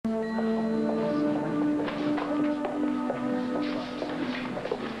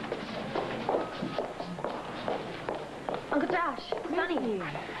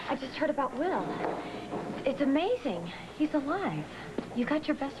I just heard about Will. It's amazing. He's alive. You got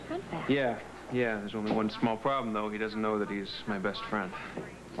your best friend back. Yeah. There's only one small problem, though. He doesn't know that he's my best friend.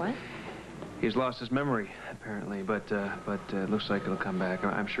 What? He's lost his memory, apparently, but it looks like it'll come back.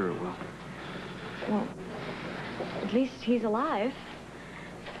 I'm sure it will. Well, at least he's alive.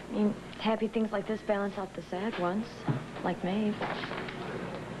 I mean, happy things like this balance out the sad ones, like Maeve.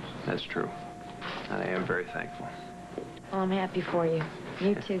 That's true. And I am very thankful. Well, I'm happy for you.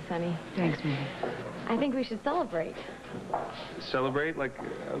 You too, Sonny. Thanks, Mindy. I think we should celebrate. Celebrate? Like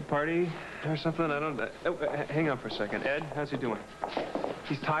a party or something? I don't... hang on for a second. Ed, how's he doing?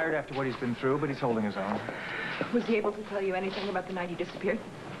 He's tired after what he's been through, but he's holding his own. Was he able to tell you anything about the night he disappeared?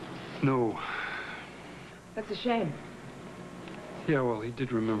 No. That's a shame. Yeah, well, he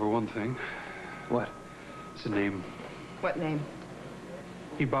did remember one thing. What? It's a name. What name?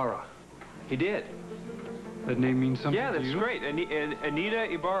 Ibarra. He did. That name means something Yeah, that's to you? great.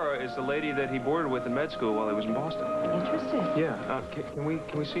 Anita Ibarra is the lady that he boarded with in med school while he was in Boston. Interesting. Yeah. Can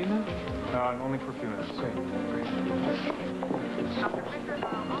we see him now? No, only for a few minutes.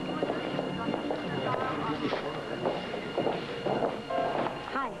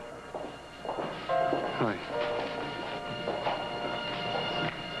 Hi. Hi.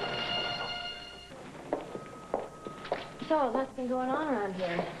 So, a lot's been going on around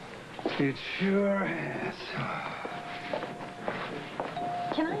here. It sure has.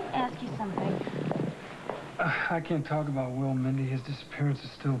 Can I ask you something? I can't talk about Will, Mindy. His disappearance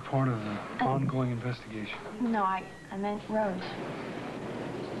is still part of the ongoing investigation. No, I meant Rose.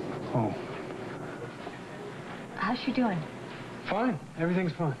 Oh. How's she doing? Fine.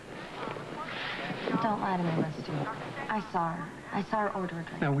 Everything's fine. Don't lie to me, Rusty. I saw her. I saw her order a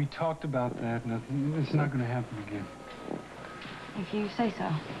drink. Now, we talked about that. It's not going to happen again. If you say so.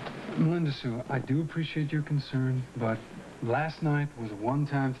 Melinda Sue, I do appreciate your concern, but last night was a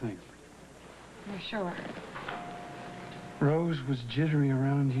one-time thing. You're sure? Rose was jittery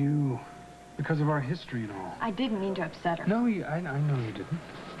around you because of our history and all. I didn't mean to upset her. No, I know you didn't.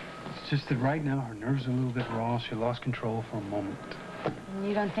 It's just that right now her nerves are a little bit raw. She lost control for a moment. And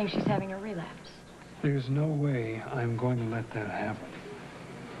you don't think she's having a relapse? There's no way I'm going to let that happen.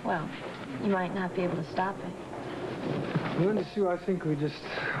 Well, you might not be able to stop it. Melinda Sue, I think we just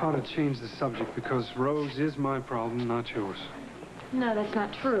ought to change the subject because Rose is my problem, not yours. No, that's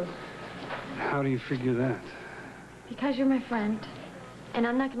not true. How do you figure that? Because you're my friend. And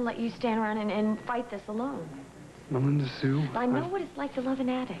I'm not going to let you stand around and fight this alone. Melinda Sue, I know what it's like to love an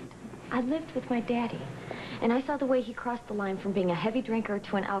addict. I lived with my daddy. And I saw the way he crossed the line from being a heavy drinker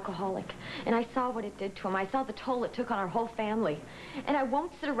to an alcoholic. And I saw what it did to him. I saw the toll it took on our whole family. And I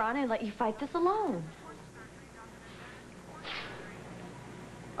won't sit around and let you fight this alone.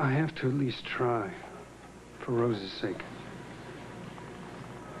 I have to at least try, for Rose's sake.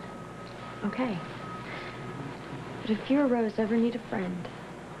 Okay. But if you or Rose ever need a friend,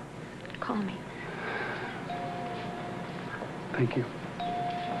 call me. Thank you.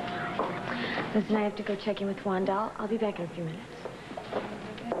 Listen, I have to go check in with Wanda. I'll be back in a few minutes.